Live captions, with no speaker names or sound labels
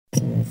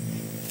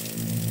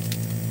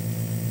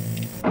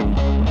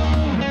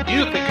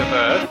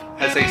Earth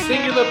as a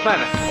singular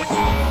planet.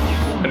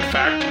 In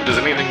fact, it is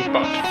anything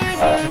but.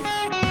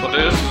 For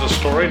this is a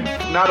story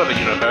not of a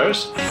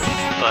universe,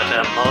 but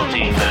a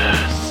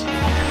multiverse.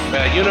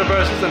 Where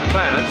universes and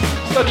planets,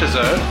 such as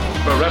Earth,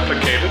 were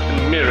replicated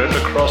and mirrored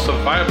across a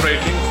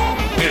vibrating,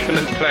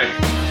 infinite plane.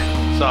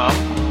 Some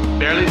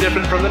barely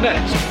different from the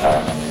next.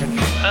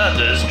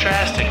 Others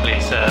drastically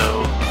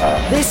so.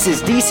 This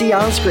is DC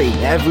On Screen.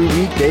 Every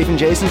week, Dave and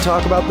Jason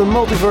talk about the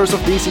multiverse of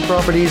DC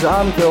properties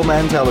on film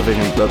and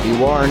television. But be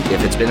warned,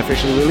 if it's been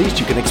officially released,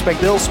 you can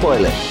expect they'll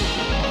spoil it.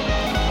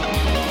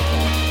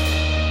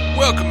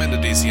 Welcome into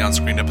DC On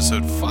Screen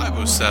episode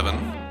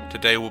 507.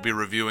 Today we'll be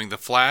reviewing The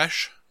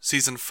Flash,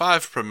 Season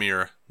 5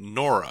 premiere,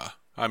 Nora.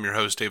 I'm your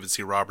host, David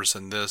C.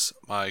 Robertson. This,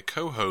 my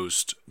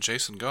co-host,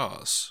 Jason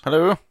Goss.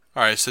 Hello.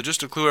 Alright, so just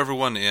to clue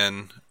everyone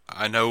in,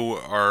 I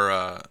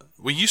know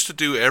we used to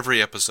do every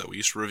episode. We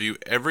used to review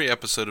every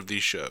episode of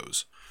these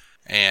shows.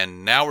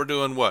 And now we're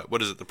doing what?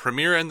 What is it? The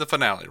premiere and the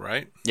finale,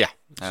 right? Yeah,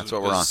 that's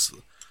what we're on.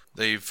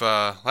 They've,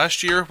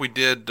 last year we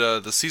did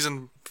the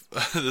season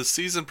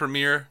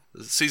premiere,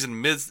 the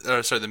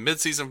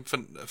mid-season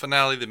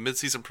finale, the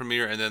mid-season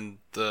premiere, and then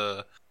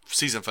the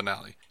season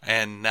finale.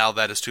 And now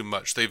that is too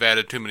much. They've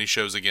added too many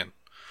shows again.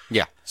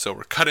 Yeah. So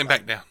we're cutting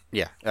back down.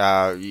 Yeah.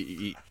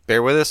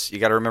 Bear with us. You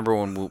got to remember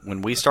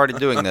when we started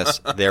doing this,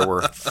 there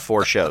were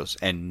 4 shows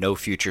and no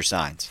future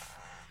signs.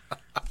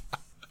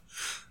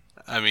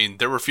 I mean,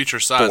 there were future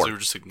signs. 4. We were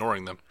just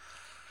ignoring them.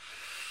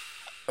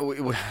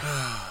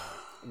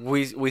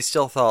 We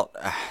still thought,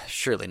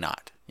 surely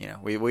not. You know,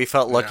 we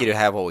felt lucky to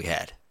have what we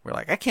had. We're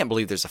like, I can't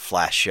believe there's a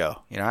Flash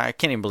show. You know, I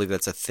can't even believe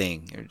that's a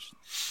thing.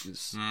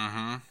 It's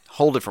a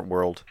whole different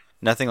world.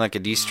 Nothing like a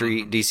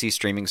DC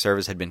streaming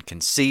service had been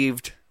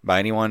conceived by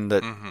anyone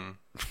that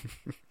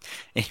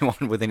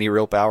anyone with any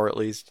real power, at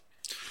least.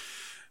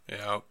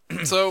 Yeah.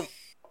 So,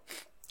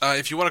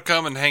 if you want to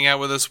come and hang out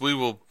with us, we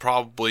will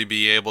probably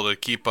be able to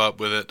keep up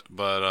with it.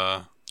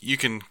 But you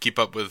can keep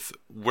up with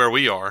where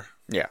we are.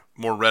 Yeah.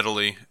 More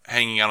readily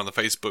hanging out on the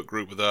Facebook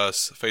group with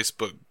us,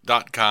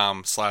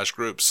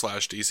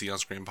 facebook.com/group/DC On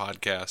Screen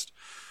Podcast.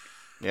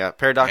 Yeah.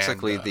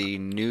 Paradoxically, the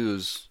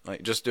news,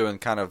 like just doing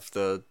kind of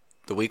the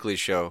weekly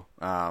show,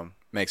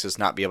 makes us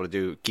not be able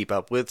to keep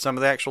up with some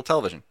of the actual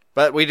television.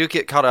 But we do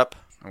get caught up,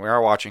 and we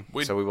are watching,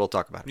 so we will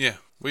talk about it. Yeah,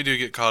 we do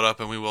get caught up,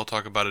 and we will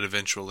talk about it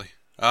eventually.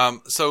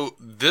 So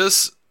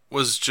this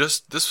was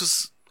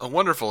a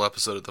wonderful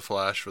episode of The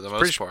Flash for the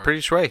most part.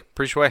 Pretty sway.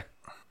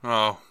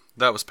 Oh,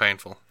 that was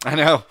painful. I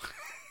know.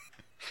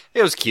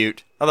 It was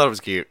cute. I thought it was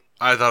cute.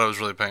 I thought it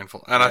was really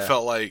painful, and I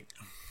felt like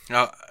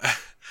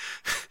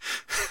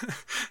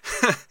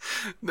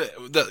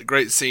that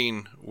great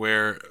scene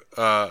where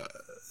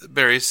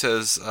Barry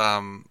says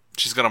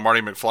she's gonna Marty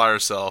McFly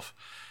herself,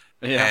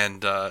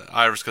 and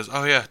Iris goes,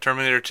 "Oh yeah,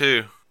 Terminator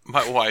 2."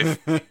 My wife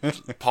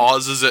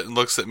pauses it and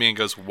looks at me and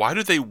goes, "Why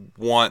do they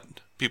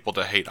want people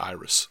to hate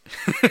Iris?"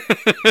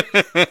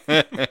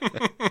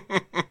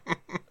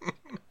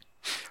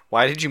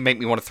 Why did you make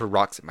me want to throw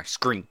rocks at my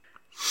screen?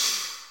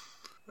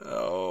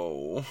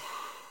 Oh,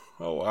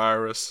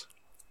 Iris.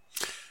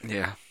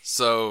 Yeah.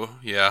 So,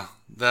 yeah,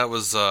 that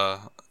was,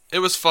 it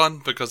was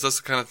fun because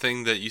that's the kind of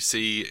thing that you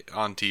see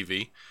on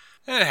TV.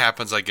 And it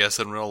happens, I guess,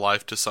 in real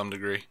life to some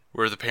degree,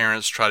 where the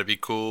parents try to be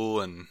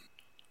cool and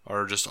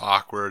are just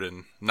awkward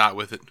and not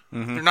with it.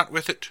 Mm-hmm. They're not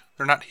with it.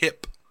 They're not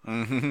hip.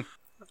 Mm-hmm.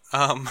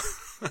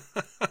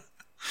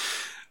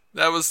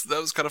 That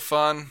was kind of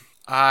fun.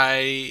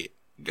 I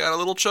got a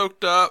little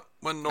choked up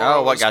when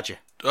Nora what got you?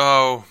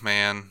 Oh,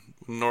 man.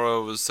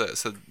 Nora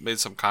made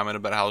some comment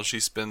about how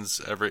she spends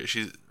her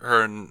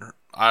and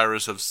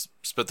Iris have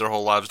spent their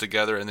whole lives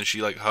together, and then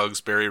she like hugs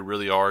Barry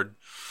really hard.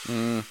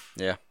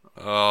 Yeah.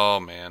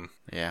 Oh man.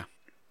 Yeah.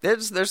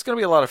 There's going to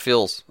be a lot of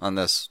feels on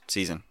this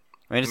season.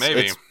 I mean,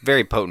 it's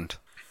very potent.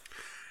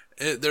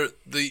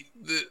 The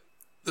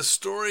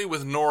story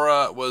with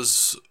Nora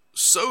was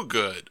so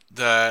good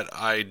that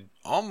I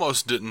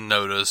almost didn't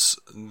notice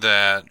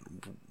that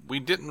we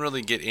didn't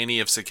really get any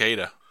of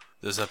Cicada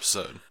this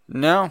episode.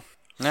 No.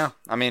 I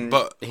mean,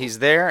 but he's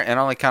there, and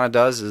all he kind of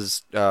does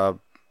is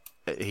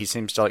he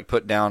seems to like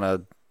put down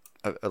a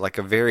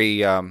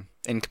very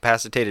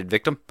incapacitated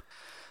victim.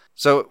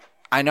 So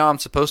I know I'm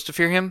supposed to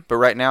fear him, but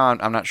right now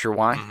I'm not sure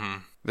why. Mm-hmm.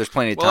 There's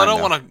plenty of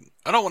time.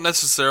 I don't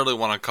necessarily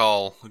want to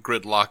call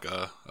Gridlock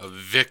a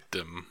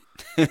victim.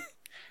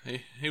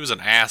 He was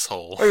an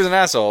asshole. Well, he was an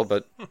asshole,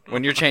 but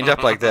when you're chained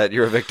up like that,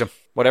 you're a victim.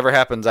 Whatever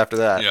happens after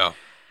that. Yeah.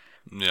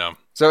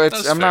 So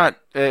it's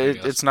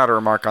not a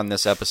remark on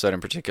this episode in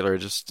particular.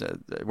 Just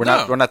we're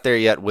not there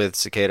yet with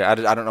Cicada. I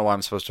don't know why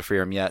I'm supposed to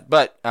fear him yet.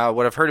 But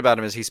what I've heard about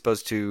him is he's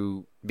supposed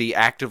to be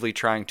actively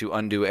trying to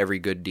undo every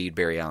good deed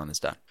Barry Allen has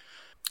done.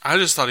 I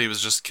just thought he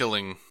was just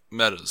killing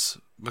Metas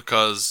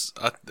because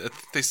I think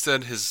they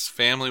said his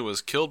family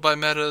was killed by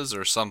Metas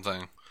or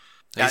something.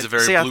 He's a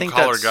very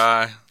blue-collar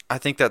guy. I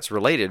think that's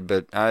related,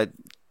 but I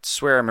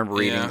swear I remember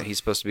reading that he's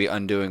supposed to be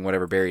undoing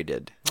whatever Barry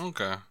did.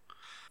 Okay.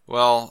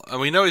 Well,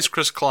 we know he's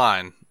Chris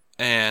Klein,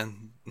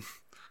 and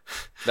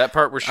that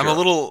part we're sure.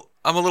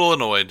 I'm a little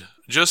annoyed.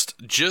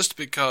 Just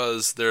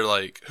because they're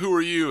like, who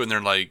are you? And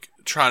they're like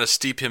trying to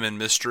steep him in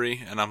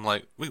mystery. And I'm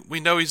like, we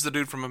know he's the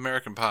dude from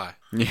American Pie.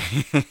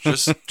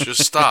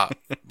 just stop.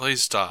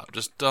 Please stop.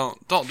 Just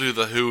don't do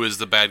the who is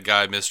the bad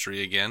guy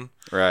mystery again.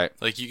 Right.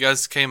 Like, you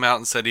guys came out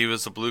and said he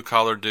was a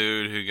blue-collar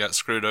dude who got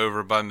screwed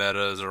over by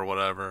metas or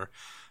whatever.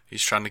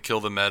 He's trying to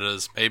kill the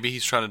metas. Maybe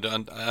he's trying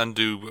to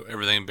undo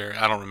everything.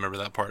 I don't remember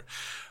that part.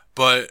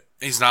 But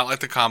he's not like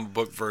the comic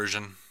book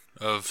version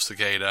of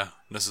Cicada,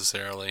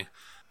 necessarily.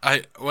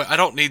 I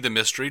don't need the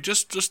mystery.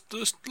 Just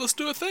let's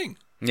do a thing.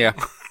 Yeah.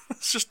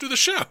 Let's just do the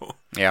show.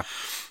 Yeah.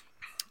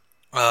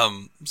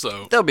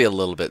 So There'll be a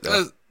little bit,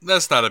 though.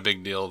 That's not a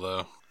big deal,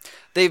 though.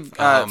 They've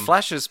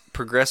Flash has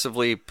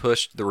progressively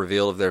pushed the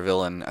reveal of their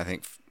villain, I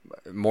think,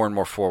 more and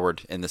more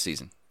forward in the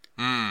season.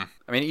 I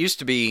mean, it used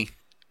to be...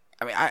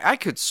 I mean, I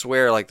could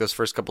swear, like, those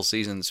first couple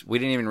seasons, we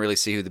didn't even really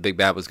see who the big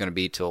bad was going to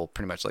be till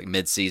pretty much, like,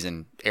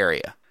 mid-season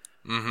area.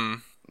 Mm-hmm.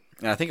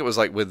 And I think it was,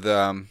 like, with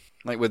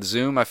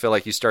Zoom, I feel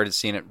like you started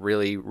seeing it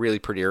really, really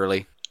pretty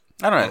early.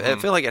 I don't know. I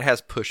feel like it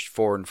has pushed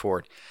forward and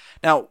forward.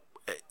 Now,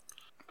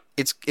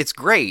 it's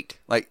great.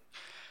 Like,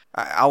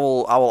 I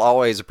will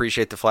always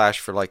appreciate the Flash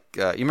for, like,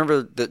 you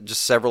remember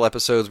just several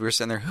episodes we were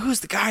sitting there,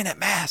 who's the guy in that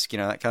mask? You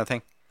know, that kind of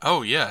thing.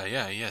 Oh,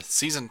 yeah.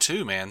 Season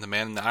 2, man. The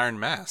Man in the Iron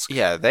Mask.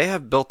 Yeah, they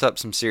have built up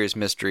some serious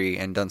mystery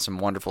and done some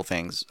wonderful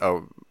things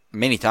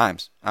many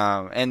times.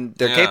 And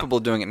they're capable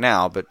of doing it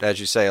now, but as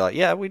you say, like,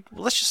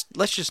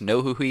 let's just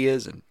know who he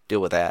is and deal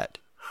with that.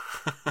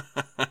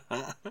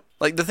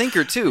 Like, the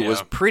Thinker, too,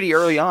 was pretty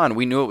early on.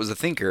 We knew it was a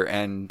Thinker,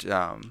 and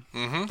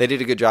they did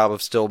a good job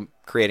of still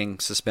creating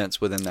suspense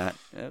within that.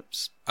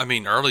 I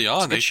mean, early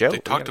on, they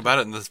talked about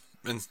it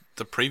in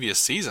the previous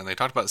season. They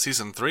talked about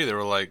season 3. They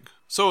were like,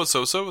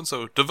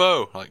 so-and-so,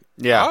 DeVoe. Like,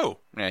 yeah,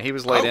 he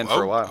was laid in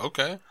for a while.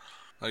 Okay.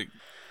 Like,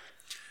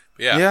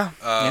 yeah.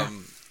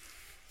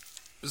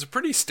 It was a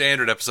pretty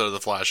standard episode of The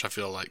Flash, I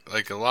feel like.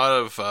 Like, a lot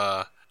of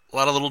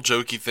little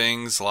jokey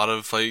things, a lot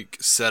of, like,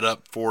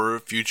 setup for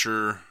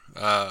future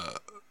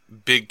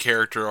big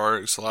character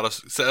arcs, a lot of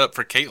setup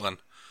for Caitlin.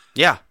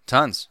 Yeah,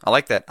 tons. I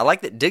like that. I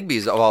like that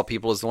Digby's, of all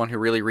people, is the one who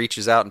really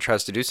reaches out and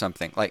tries to do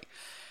something. Like,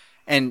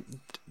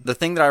 and the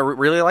thing that I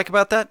really like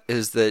about that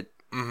is that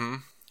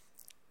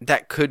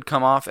that could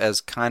come off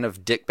as kind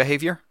of dick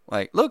behavior.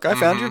 Like, look, I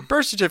found your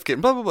birth certificate,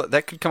 and blah, blah, blah.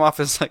 That could come off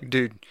as like,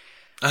 dude,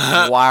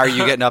 why are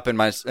you getting up in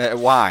my...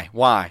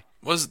 why?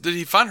 Did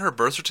he find her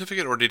birth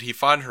certificate, or did he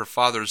find her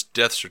father's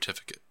death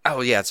certificate? Oh,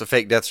 yeah, it's a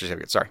fake death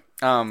certificate. Sorry.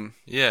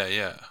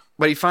 Yeah.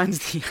 But he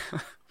finds the...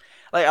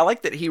 like, I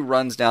like that he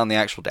runs down the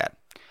actual dad.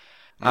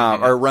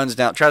 Or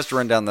tries to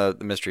run down the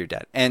mystery of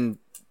dad. And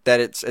that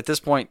it's, at this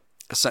point,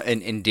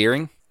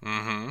 endearing.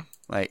 Mm-hmm.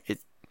 Like, I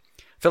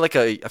feel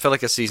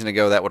like a season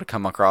ago that would have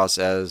come across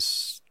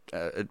as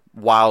a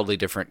wildly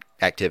different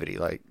activity.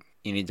 Like,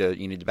 you need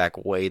to back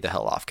way the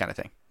hell off kind of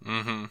thing.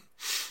 Mm-hmm.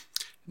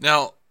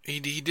 Now, he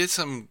did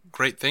some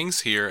great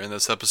things here in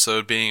this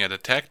episode, being a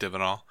detective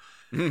and all.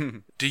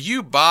 Do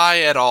you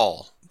buy at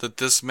all that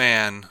this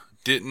man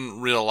didn't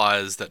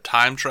realize that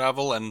time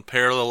travel and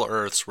parallel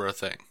Earths were a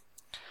thing?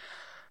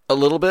 A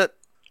little bit,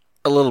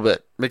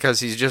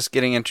 because he's just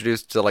getting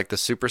introduced to, like, the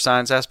super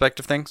science aspect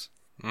of things.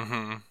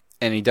 Mm-hmm.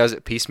 And he does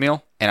it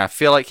piecemeal, and I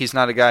feel like he's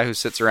not a guy who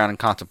sits around and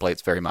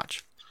contemplates very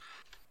much.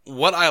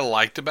 What I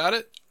liked about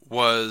it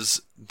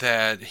was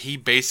that he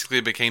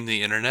basically became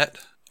the internet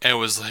and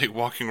was, like,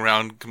 walking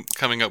around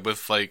coming up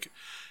with, like,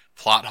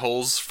 plot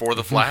holes for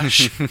the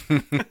Flash.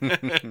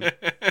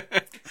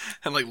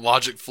 And, like,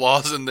 logic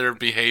flaws in their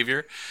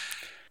behavior.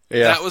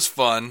 Yeah. That was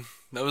fun.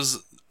 That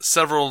was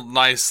several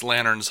nice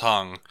lanterns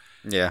hung.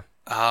 Yeah.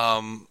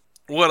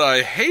 What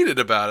I hated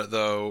about it,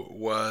 though,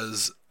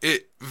 was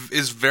it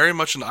is very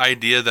much an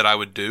idea that I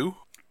would do.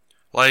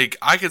 Like,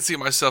 I could see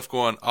myself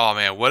going, oh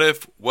man, what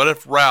if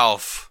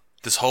Ralph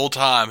this whole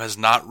time has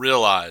not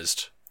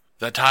realized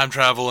that time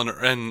travel and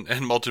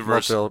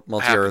multiverse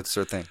multi-Earths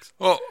or things?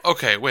 Well,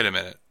 okay, wait a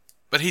minute.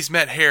 But he's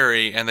met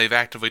Harry, and they've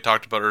actively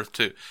talked about Earth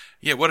 2.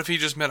 Yeah, what if he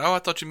just meant, I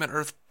thought you meant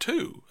Earth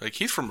 2. Like,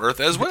 he's from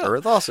Earth as well.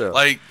 Earth also.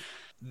 Like,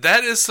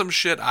 that is some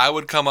shit I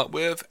would come up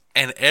with,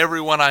 and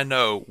everyone I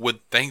know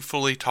would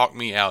thankfully talk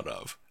me out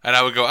of. And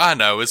I would go, I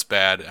know, it's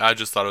bad. I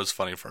just thought it was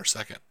funny for a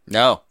second.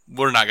 No.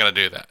 We're not going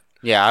to do that.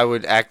 Yeah, I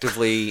would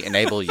actively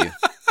enable you.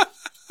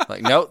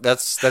 Like, no,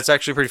 that's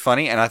actually pretty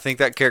funny, and I think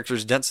that character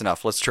is dense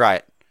enough. Let's try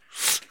it.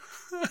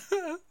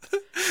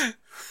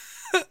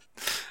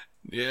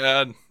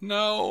 Yeah,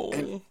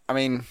 no. I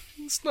mean,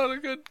 it's not a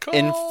good call.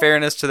 In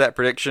fairness to that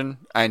prediction,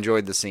 I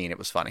enjoyed the scene. It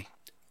was funny.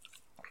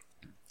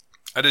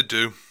 I did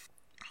too.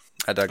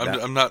 I dug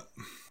that. I'm not.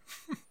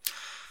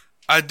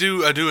 I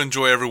do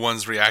enjoy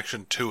everyone's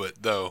reaction to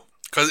it though,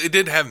 because it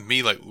did have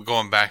me like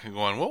going back and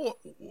going, well,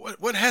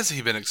 what has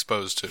he been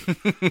exposed to?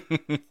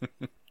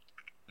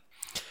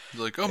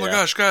 Like, oh my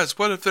gosh, guys,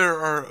 what if there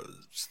are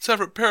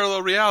separate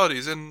parallel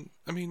realities? And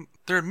I mean,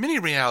 there are many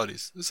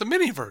realities. It's a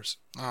mini-verse.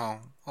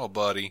 Oh,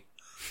 buddy.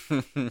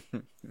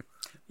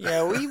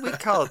 Yeah, we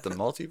call it the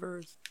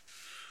multiverse.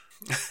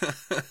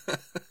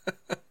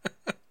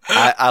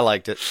 I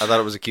liked it. I thought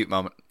it was a cute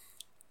moment.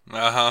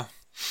 Uh-huh.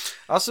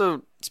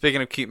 Also,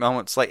 speaking of cute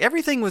moments, like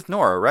everything with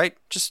Nora, right?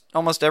 Just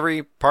almost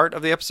every part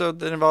of the episode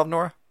that involved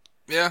Nora.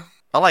 Yeah.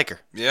 I like her.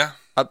 Yeah.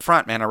 Up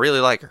front, man, I really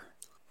like her.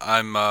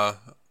 I'm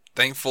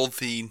thankful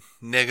the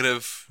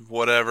negative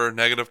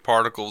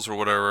particles or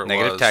whatever it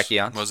Negative was.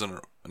 tachyons. Wasn't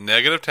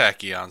negative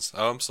tachyons.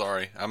 Oh, I'm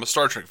sorry. I'm a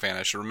Star Trek fan.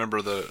 I should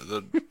remember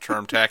the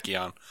term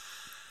tachyon.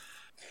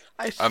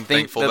 I'm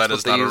thankful that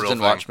is not a real thing.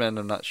 Watchmen,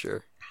 I'm not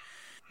sure.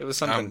 It was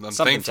something. I'm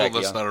something thankful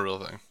tachyon. that's not a real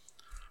thing.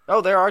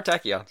 Oh, there are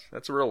tachyons.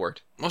 That's a real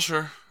word. Well,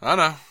 sure. I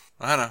know.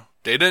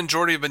 Data and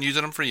Geordi have been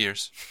using them for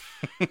years.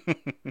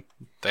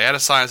 They had a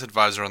science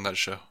advisor on that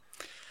show.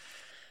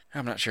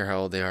 I'm not sure how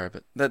old they are,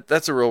 but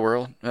that's a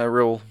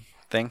real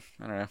thing.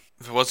 I don't know.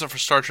 If it wasn't for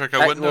Star Trek, I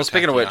wouldn't know. Well,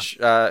 speaking of which,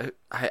 I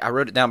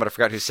wrote it down, but I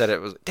forgot who said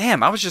it.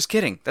 Damn, I was just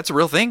kidding. That's a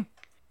real thing.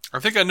 I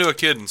think I knew a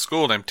kid in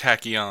school named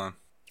Tachyon.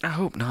 I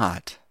hope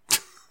not.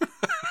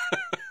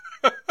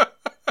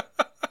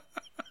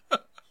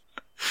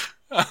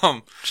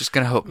 Just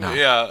gonna hope not.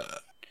 Yeah.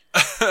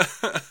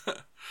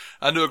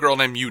 I knew a girl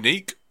named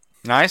Unique.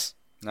 Nice.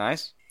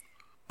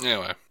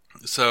 Anyway,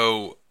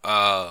 so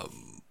what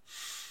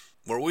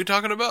were we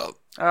talking about?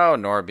 Oh,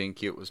 Nora being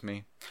cute was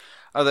me.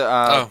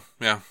 Yeah.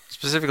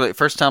 Specifically,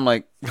 first time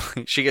like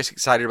she gets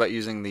excited about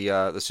using the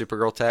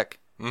Supergirl tech.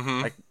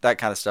 Mm-hmm. Like that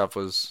kind of stuff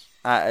was.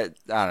 I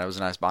don't know. It was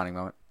a nice bonding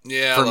moment.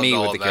 Yeah, for me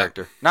with the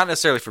character, not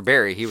necessarily for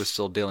Barry. He was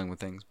still dealing with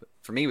things, but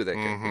for me with that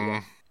character,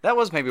 yeah. That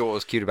was maybe what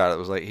was cute about it. It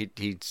was like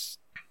he's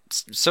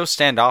so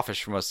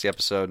standoffish for most of the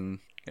episode, and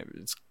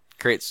it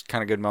creates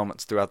kind of good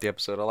moments throughout the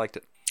episode. I liked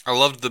it. I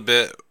loved the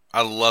bit.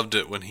 I loved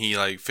it when he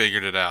like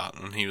figured it out,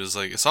 and he was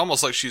like, "It's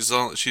almost like she's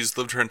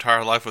lived her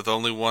entire life with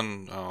only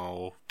one."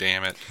 Oh,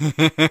 damn it!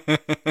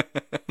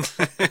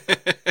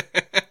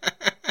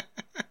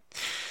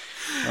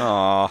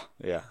 Aw,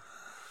 yeah.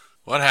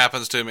 What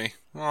happens to me?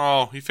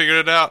 Oh, you figured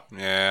it out?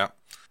 Yeah.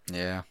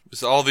 Yeah.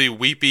 It's all the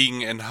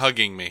weeping and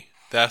hugging me.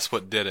 That's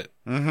what did it.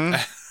 Mm-hmm.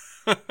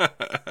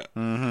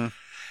 Mm-hmm.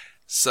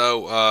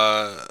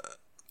 So,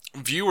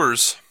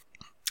 viewers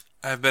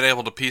have been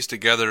able to piece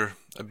together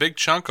a big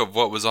chunk of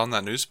what was on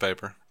that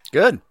newspaper.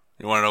 Good.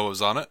 You want to know what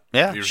was on it?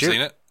 Yeah, Have you ever shoot.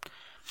 seen it?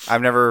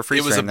 I've never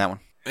freeze-framed that one.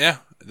 Yeah.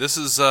 This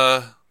is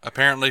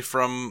apparently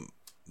from...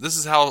 This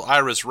is how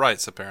Iris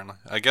writes, apparently.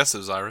 I guess it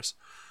was Iris.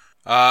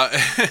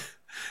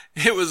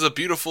 It was a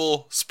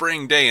beautiful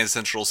spring day in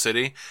Central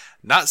City,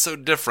 not so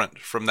different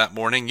from that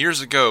morning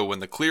years ago when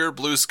the clear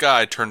blue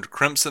sky turned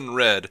crimson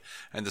red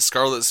and the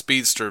Scarlet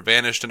Speedster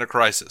vanished in a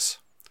crisis.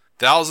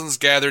 Thousands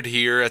gathered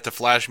here at the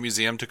Flash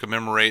Museum to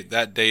commemorate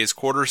that day's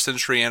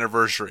quarter-century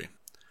anniversary.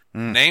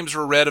 Names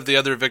were read of the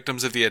other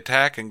victims of the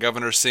attack, and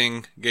Governor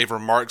Singh gave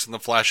remarks on the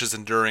Flash's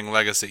enduring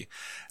legacy.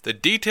 The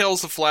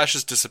details of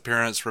Flash's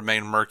disappearance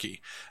remain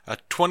murky. A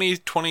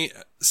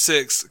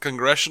 2026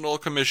 Congressional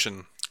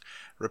Commission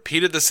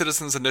repeated the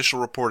citizens' initial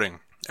reporting.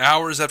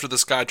 Hours after the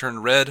sky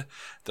turned red,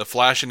 the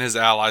Flash and his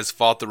allies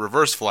fought the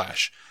Reverse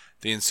Flash.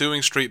 The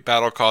ensuing street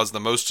battle caused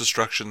the most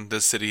destruction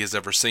this city has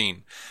ever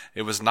seen.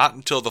 It was not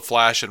until the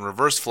Flash and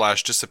Reverse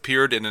Flash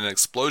disappeared in an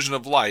explosion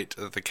of light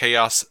that the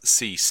chaos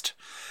ceased.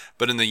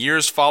 But in the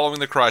years following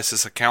the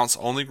crisis, accounts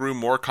only grew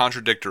more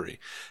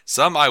contradictory.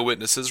 Some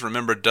eyewitnesses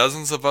remember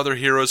dozens of other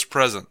heroes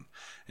present,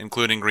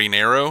 including Green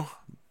Arrow,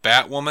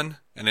 Batwoman,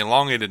 and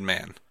Elongated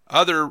Man.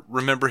 Others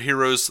remember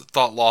heroes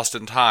thought lost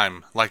in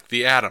time, like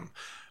the Atom,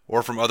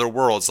 or from other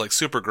worlds, like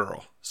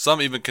Supergirl. Some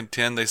even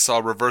contend they saw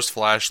Reverse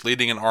Flash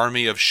leading an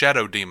army of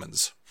shadow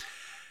demons.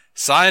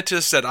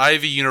 Scientists at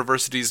Ivy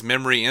University's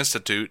Memory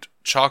Institute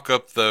chalk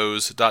up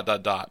those ...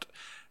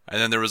 And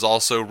then there was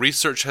also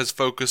research has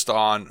focused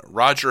on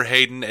Roger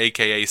Hayden,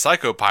 a.k.a.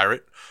 Psycho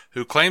Pirate,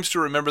 who claims to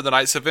remember the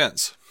night's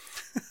events.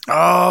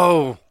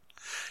 Oh!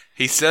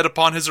 He said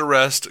upon his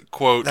arrest,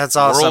 quote, That's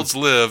awesome. "Worlds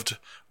lived,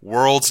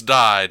 worlds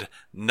died,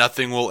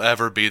 nothing will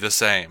ever be the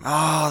same."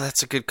 Oh,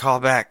 that's a good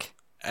callback.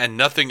 And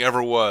nothing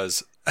ever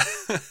was.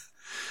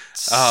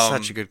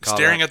 Such a good callback.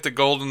 Staring at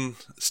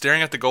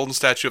the golden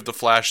statue of the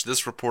Flash,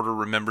 this reporter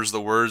remembers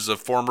the words of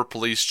former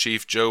police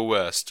chief Joe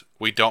West.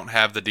 "We don't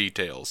have the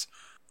details."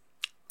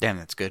 Damn,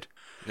 that's good.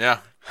 Yeah.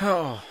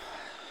 Oh,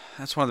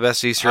 that's one of the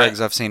best Easter eggs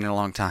I've seen in a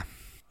long time.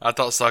 I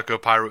thought Psycho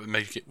Pirate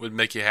would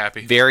make you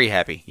happy. Very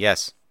happy,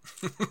 yes.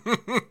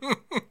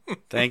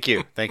 Thank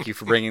you. Thank you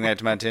for bringing that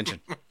to my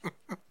attention.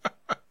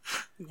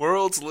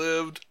 Worlds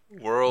lived,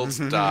 worlds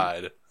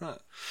died.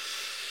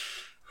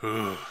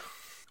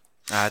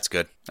 That's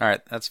good. All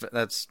right, that's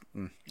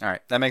all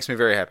right. That makes me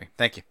very happy.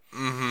 Thank you.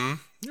 Mm-hmm.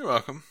 You're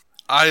welcome.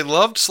 I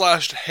loved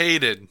 /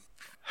 hated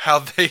how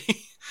they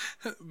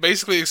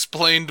basically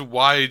explained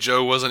why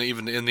Joe wasn't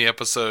even in the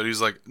episode.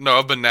 He's like, "No,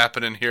 I've been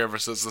napping in here ever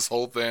since this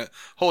whole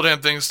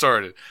damn thing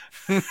started."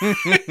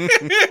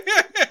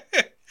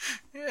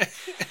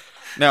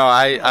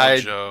 No,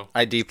 Joe.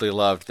 I deeply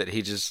loved that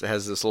he just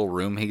has this little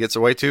room he gets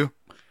away to.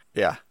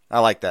 Yeah, I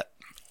like that.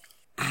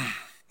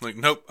 Like,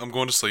 nope, I'm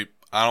going to sleep.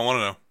 I don't want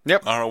to know.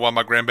 Yep. I don't know why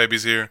my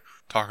grandbaby's here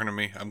talking to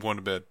me. I'm going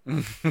to bed.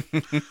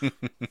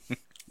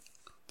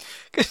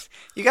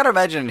 You got to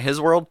imagine in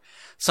his world,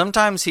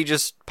 Sometimes he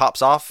just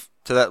pops off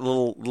to that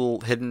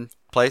little hidden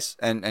place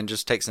and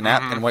just takes a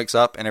nap and wakes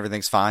up and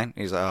everything's fine.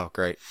 He's like, oh,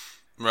 great.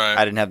 Right.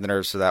 I didn't have the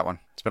nerves for that one.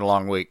 It's been a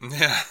long week.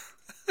 Yeah.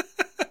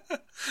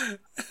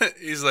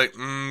 He's like,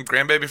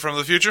 grandbaby from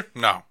the future?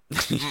 No.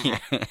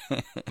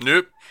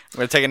 Nope. I'm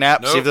going to take a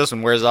nap, see if this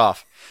one wears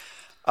off.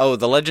 Oh,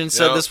 the legend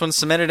said Yep. this one's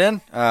cemented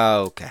in?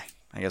 Oh, okay.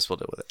 I guess we'll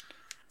deal with it.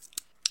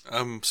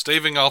 I'm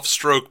staving off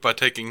stroke by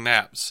taking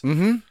naps.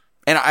 And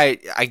I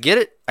get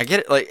it. I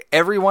get it. Like,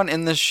 everyone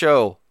in this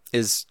show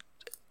is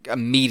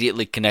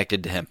immediately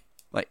connected to him.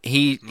 Like,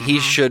 he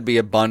should be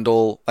a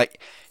bundle.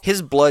 Like,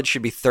 his blood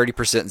should be 30%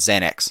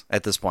 Xanax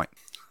at this point.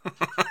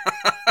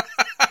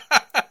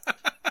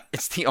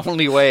 It's the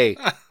only way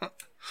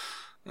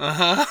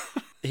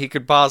he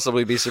could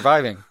possibly be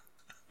surviving.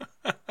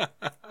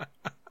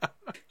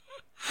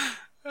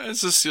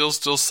 Is Cecile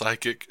still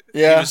psychic?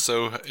 Yeah.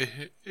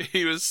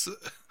 He was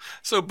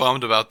so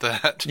bummed about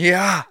that.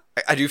 Yeah.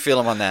 I do feel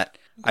him on that.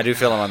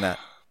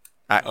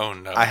 Oh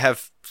no. I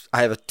have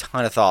a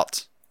ton of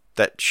thoughts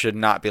that should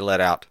not be let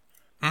out.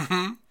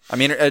 Mm-hmm. I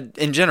mean,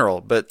 in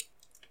general, but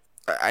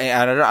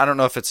I don't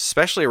know if it's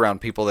especially around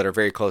people that are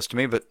very close to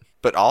me, but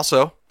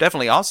also,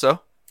 definitely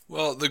also.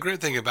 Well, the great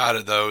thing about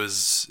it, though,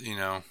 is,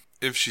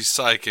 if she's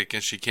psychic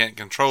and she can't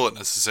control it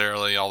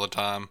necessarily all the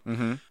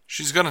time,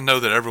 she's going to know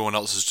that everyone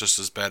else is just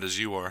as bad as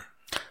you are.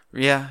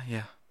 Yeah.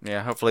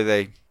 Hopefully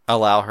they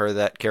allow her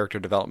that character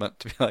development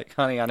to be like,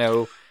 honey, I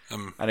know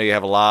you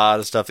have a lot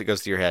of stuff that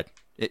goes through your head.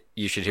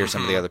 You should hear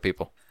some of the other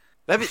people.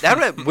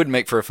 That would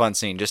make for a fun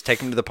scene. Just take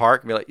them to the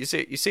park and be like, you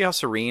see how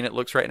serene it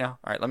looks right now?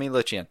 All right, let me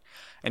let you in.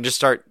 And just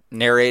start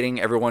narrating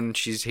everyone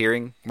she's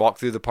hearing walk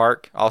through the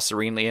park all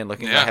serenely and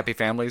looking at happy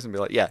families and be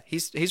like, yeah,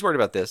 he's worried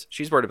about this.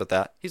 She's worried about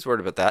that. He's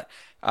worried about that.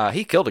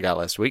 He killed a guy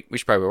last week. We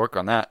should probably work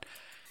on that.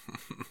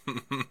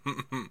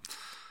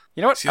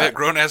 You know what? See that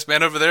grown-ass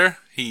man over there?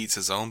 He eats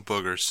his own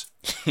boogers.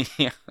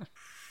 Yeah.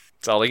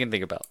 That's all he can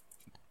think about.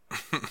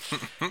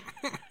 I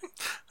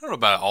don't know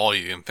about all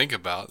you can think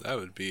about. That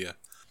would be a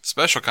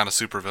special kind of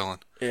supervillain.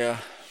 Yeah.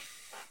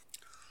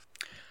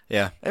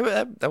 Yeah.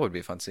 That would be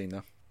a fun scene,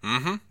 though.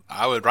 Mm-hmm.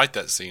 I would write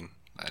that scene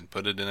and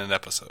put it in an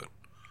episode.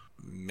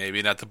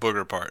 Maybe not the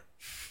booger part.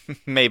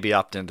 Maybe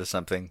opt into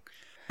something.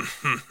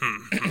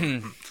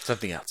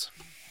 Something else.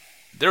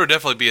 There would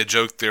definitely be a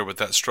joke there with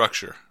that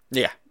structure.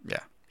 Yeah.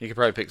 You could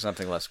probably pick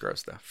something less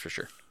gross, though, for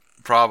sure.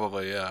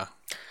 Probably, yeah.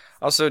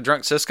 Also,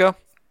 Drunk Cisco.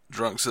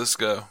 Drunk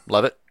Cisco.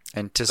 Love it.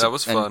 That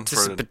was fun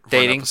for an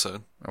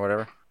episode. Or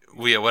whatever.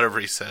 Yeah, whatever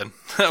he said.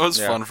 That was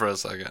fun for a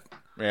second.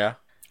 Yeah.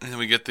 And then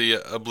we get the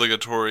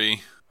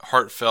obligatory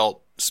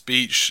heartfelt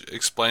speech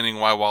explaining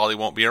why Wally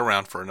won't be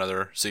around for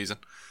another season.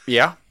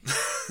 Yeah.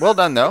 Well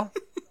done, though.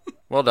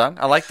 Well done.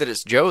 I like that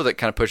it's Joe that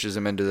kind of pushes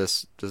him into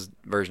this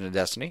version of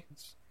Destiny.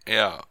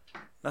 Yeah.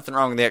 Nothing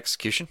wrong with the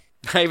execution.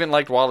 I even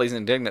liked Wally's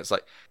indignance.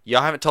 Like,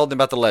 y'all haven't told them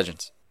about the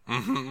legends.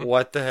 Mm-hmm.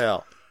 What the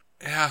hell?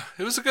 Yeah,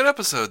 it was a good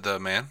episode, though,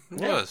 man.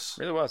 It was.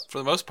 It really was. For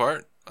the most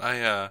part.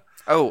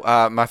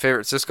 My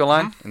favorite Cisco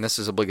line, and this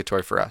is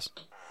obligatory for us.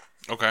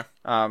 Okay.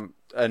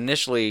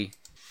 Initially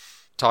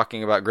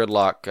talking about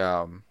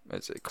Gridlock,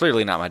 it's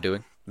clearly not my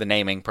doing, the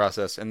naming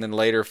process, and then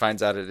later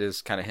finds out it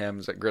is kind of him.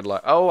 It's like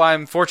Gridlock. Oh,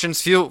 I'm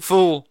Fortune's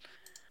fool.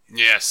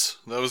 Yes,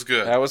 that was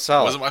good. That was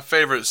solid. It wasn't my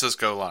favorite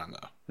Cisco line,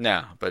 though.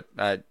 No, but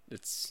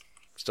it's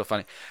still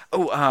funny.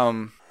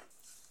 Oh,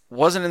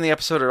 wasn't in the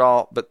episode at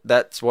all, but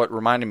that's what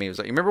reminded me. It was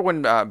like, you remember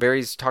when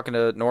Barry's talking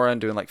to Nora and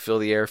doing like feel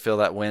the air, feel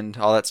that wind,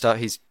 all that stuff?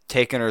 He's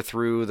taking her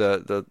through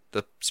the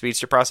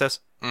speedster process.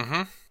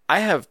 Mm-hmm. I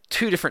have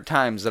 2 different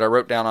times that I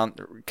wrote down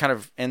on kind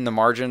of in the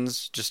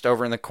margins, just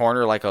over in the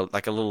corner, like a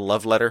little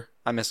love letter.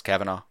 I miss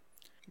Kavanaugh.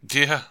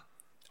 Yeah.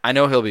 I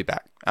know he'll be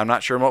back. I'm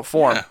not sure in what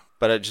form, Yeah.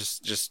 but it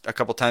just a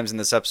couple times in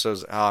this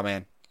episode, oh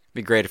man, it'd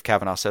be great if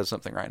Kavanaugh said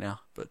something right now,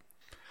 but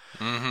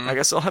I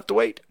guess I'll have to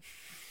wait.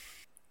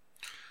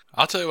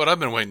 I'll tell you what I've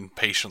been waiting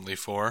patiently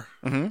for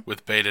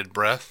with bated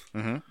breath.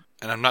 Mm-hmm.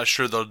 And I'm not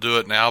sure they'll do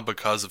it now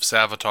because of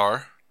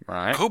Savitar.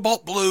 Right.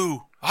 Cobalt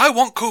Blue. I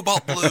want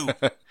Cobalt Blue.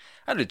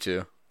 I do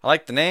too. I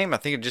like the name. I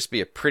think it'd just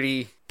be a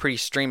pretty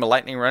stream of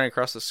lightning running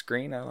across the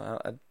screen.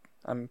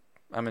 I'm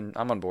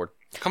on board.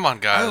 Come on,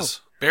 guys.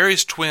 Oh.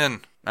 Barry's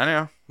twin. I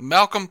know.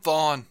 Malcolm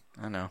Thawne.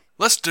 I know.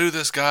 Let's do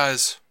this,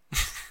 guys.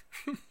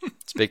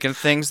 Speaking of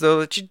things,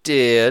 though, that you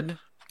did.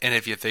 And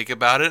if you think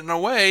about it in a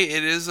way,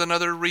 it is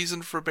another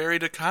reason for Barry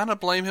to kind of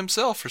blame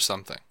himself for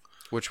something.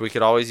 Which we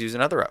could always use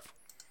another of.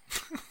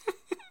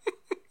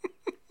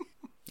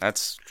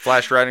 That's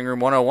Flash Writing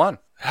Room 101.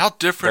 How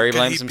different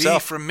could he be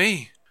from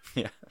me?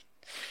 Yeah.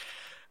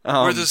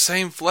 We're the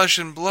same flesh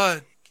and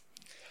blood.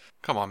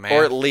 Come on, man.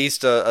 Or at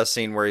least a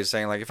scene where he's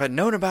saying, like, if I'd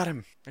known about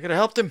him, I could have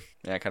helped him.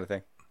 Yeah, kind of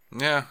thing.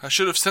 Yeah, I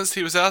should have sensed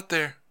he was out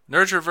there.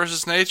 Nurture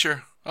versus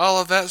nature. All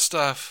of that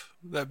stuff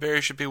that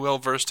Barry should be well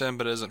versed in,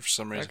 but isn't for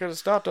some reason. I could have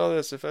stopped all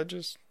this if I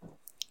just...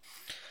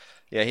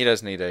 Yeah, he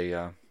does need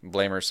a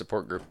blamer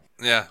support group.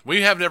 Yeah,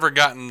 we have never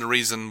gotten the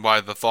reason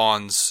why the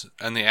Thawns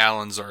and the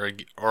Allens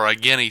are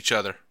against each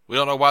other. We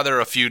don't know why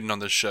they're feuding on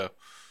this show.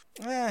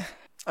 I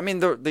mean,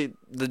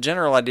 the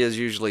general idea is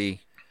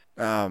usually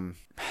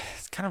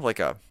it's kind of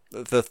like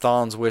the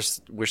Thawns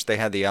wish they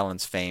had the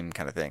Allen's fame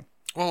kind of thing.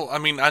 Well, I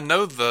mean, I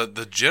know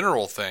the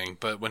general thing,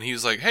 but when he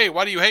was like, "Hey,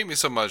 why do you hate me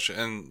so much?"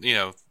 and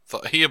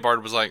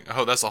Eobard was like,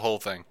 "Oh, that's a whole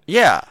thing."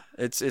 Yeah,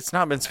 it's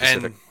not been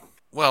specific. And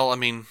well, I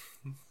mean,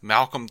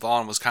 Malcolm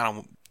Thawne was kind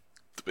of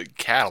the big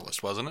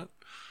catalyst, wasn't it?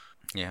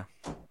 Yeah.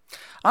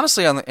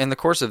 Honestly, in the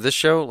course of this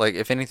show, like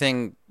if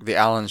anything, the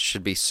Allens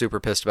should be super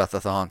pissed about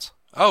the Thawns.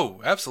 Oh,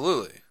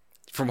 absolutely.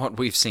 From what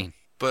we've seen.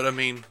 But I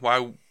mean,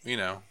 why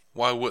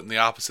wouldn't the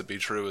opposite be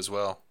true as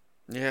well?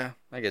 Yeah,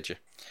 I get you.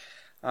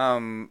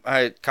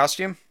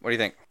 Costume? What do you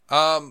think?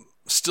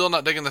 Still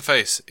not digging the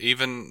face.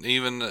 Even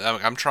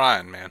I'm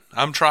trying, man.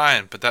 I'm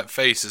trying, but that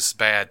face is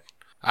bad.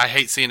 I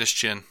hate seeing his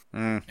chin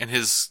and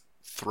his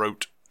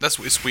throat.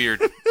 It's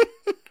weird.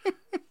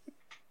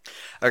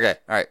 Okay,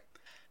 all right.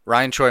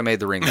 Ryan Choi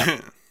made the ring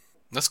gun.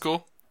 That's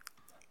cool.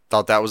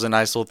 Thought that was a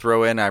nice little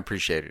throw in. I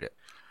appreciated it.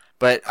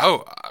 But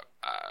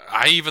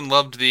I even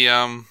loved the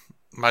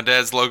my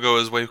dad's logo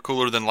is way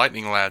cooler than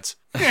Lightning Lads.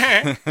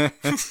 nice.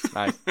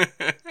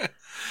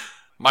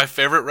 My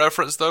favorite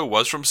reference though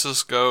was from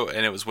Cisco,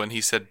 and it was when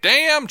he said,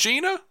 "Damn,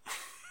 Gina."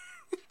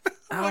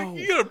 Like,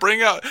 you gonna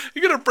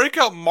break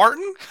out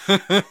Martin?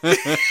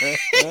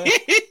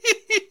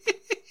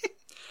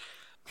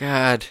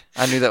 God,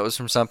 I knew that was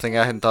from something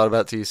I hadn't thought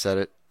about till you said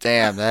it.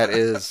 Damn, that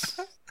is.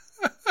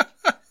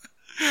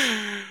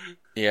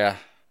 Yeah.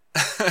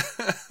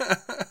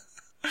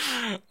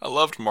 I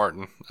loved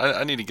Martin.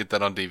 I need to get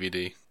that on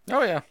DVD.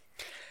 Oh yeah.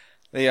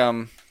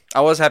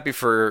 I was happy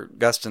for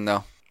Gustin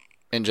though,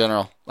 in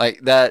general.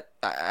 Like that,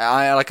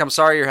 I'm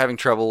sorry you're having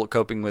trouble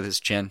coping with his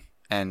chin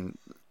and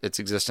its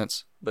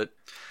existence, but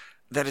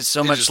that is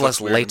so much less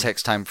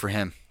latex time for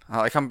him.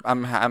 Like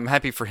I'm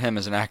happy for him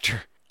as an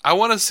actor. I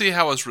want to see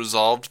how it's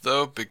resolved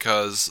though,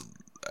 because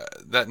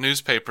that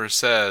newspaper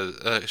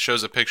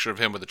shows a picture of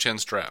him with a chin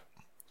strap.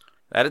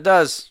 That it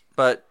does,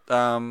 but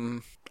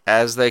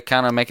as they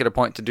kind of make it a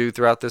point to do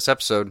throughout this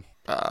episode,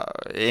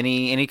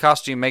 any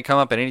costume may come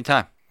up at any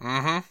time.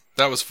 Mm-hmm.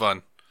 That was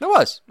fun. It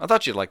was. I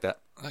thought you'd like that.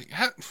 Like,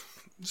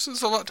 this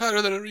is a lot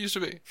tighter than it used to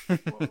be.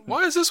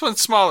 Why is this one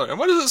smaller? And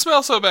why does it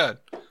smell so bad?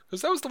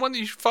 Because that was the one that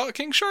you fought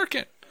King Shark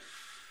in.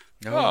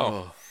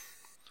 Oh.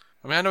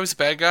 I mean, I know he's a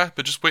bad guy,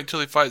 but just wait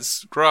until he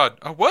fights Grodd.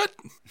 Oh, what?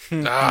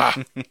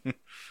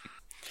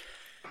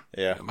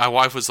 Yeah. My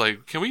wife was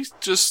like, "Can we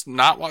just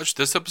not watch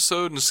this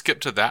episode and skip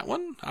to that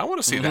one? I want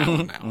to see that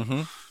one now."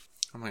 Mm-hmm.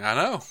 I'm like, I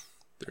know.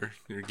 They're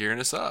gearing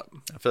us up.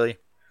 I feel you.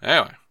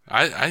 Anyway,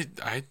 I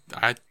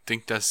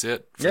think that's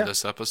it for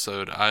this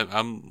episode.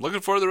 I'm looking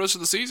forward to the rest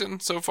of the season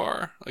so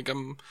far. Like,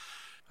 I'm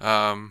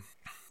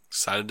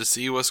excited to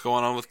see what's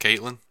going on with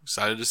Caitlin.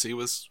 Excited to see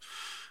what's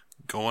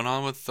going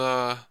on with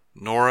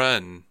Nora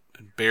and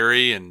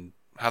Barry, and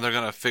how they're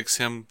going to fix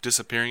him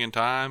disappearing in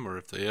time, or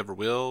if they ever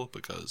will,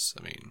 because,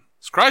 I mean,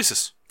 it's a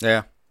crisis.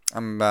 Yeah.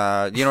 You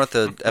know what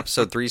the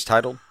episode 3's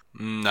titled?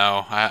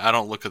 No, I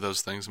don't look at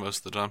those things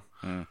most of the time.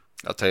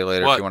 I'll tell you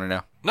later if you want to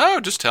know.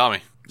 No, just tell me.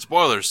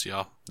 Spoilers,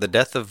 y'all. The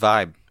Death of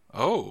Vibe.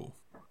 Oh.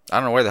 I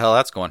don't know where the hell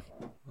that's going.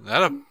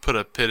 That'll put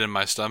a pit in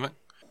my stomach.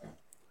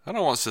 I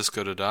don't want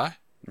Cisco to die.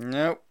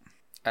 Nope.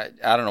 I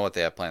don't know what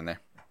they have planned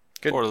there.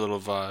 Good. Poor little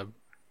Vibe.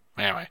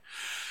 Anyway.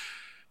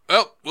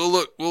 Well, we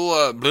look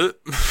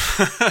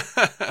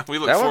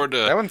forward to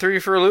that one threw you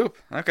for a loop.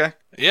 Okay.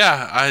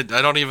 Yeah, I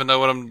don't even know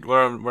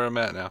where I'm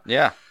at now.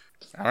 Yeah.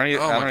 I don't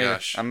even. Oh my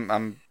gosh.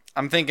 I'm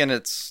thinking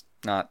it's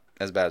not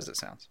as bad as it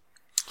sounds.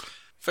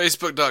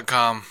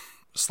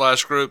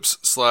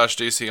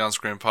 Facebook.com/groups/DC On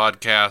Screen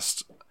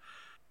Podcast.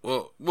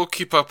 We'll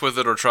keep up with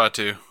it, or try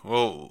to.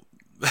 We'll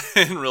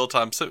in real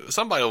time. So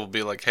somebody will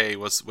be like, "Hey,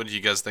 what do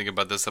you guys think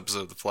about this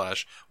episode of The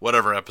Flash?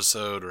 Whatever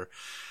episode," or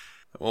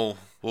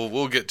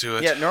we'll get to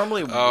it. Yeah,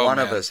 normally one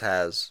of us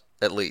has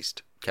at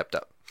least kept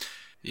up.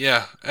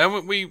 Yeah,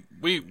 and we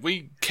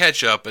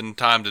catch up in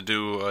time to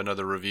do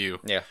another review.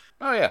 Yeah.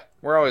 Oh yeah,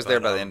 we're always there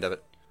by the end of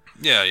it.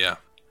 Yeah.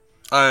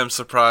 I am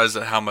surprised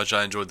at how much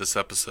I enjoyed this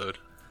episode.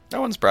 No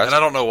one's surprised, and I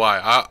don't know why.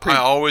 I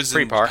always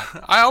enjoy.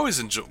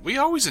 We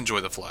always enjoy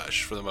The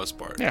Flash for the most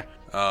part. Yeah.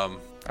 I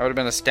would have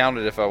been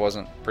astounded if I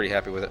wasn't pretty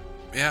happy with it.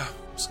 Yeah,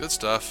 it's good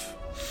stuff.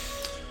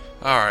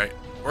 All right,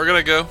 we're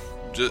gonna go.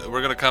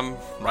 We're gonna come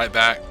right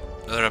back.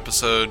 Another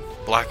episode,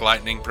 Black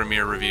Lightning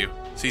premiere review,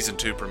 season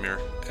 2 premiere,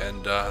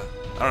 and I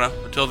don't know.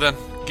 Until then,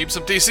 keep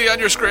some DC on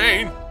your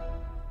screen.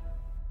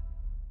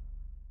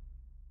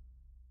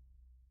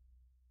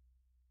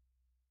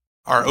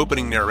 Our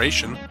opening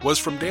narration was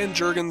from Dan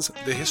Jurgens'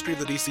 The History of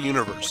the DC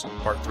Universe,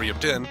 Part 3 of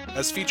 10,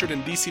 as featured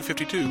in DC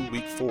 52,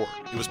 Week 4.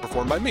 It was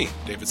performed by me,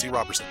 David C.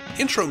 Robertson.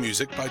 Intro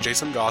music by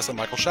Jason Goss and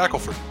Michael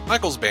Shackelford.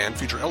 Michael's band,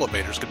 Future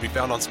Elevators, could be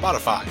found on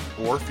Spotify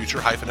or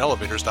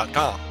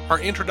future-elevators.com. Our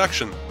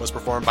introduction was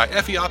performed by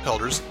Effie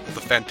Ophelders of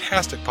the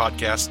fantastic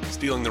podcast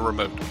Stealing the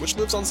Remote, which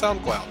lives on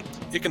SoundCloud.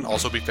 It can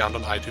also be found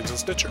on iTunes and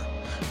Stitcher.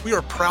 We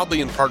are proudly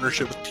in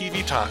partnership with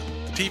TV Time,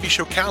 the TV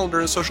show calendar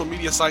and social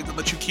media site that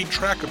lets you keep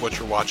track of what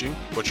you're watching,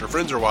 what your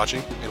friends are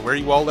watching, and where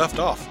you all left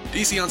off.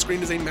 DC On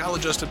Screen is a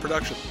Maladjusted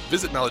production.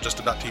 Visit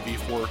maladjusted.tv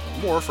for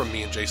more from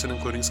me and Jason,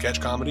 including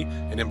sketch comedy,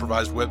 an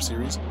improvised web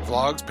series,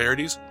 vlogs,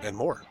 parodies, and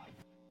more.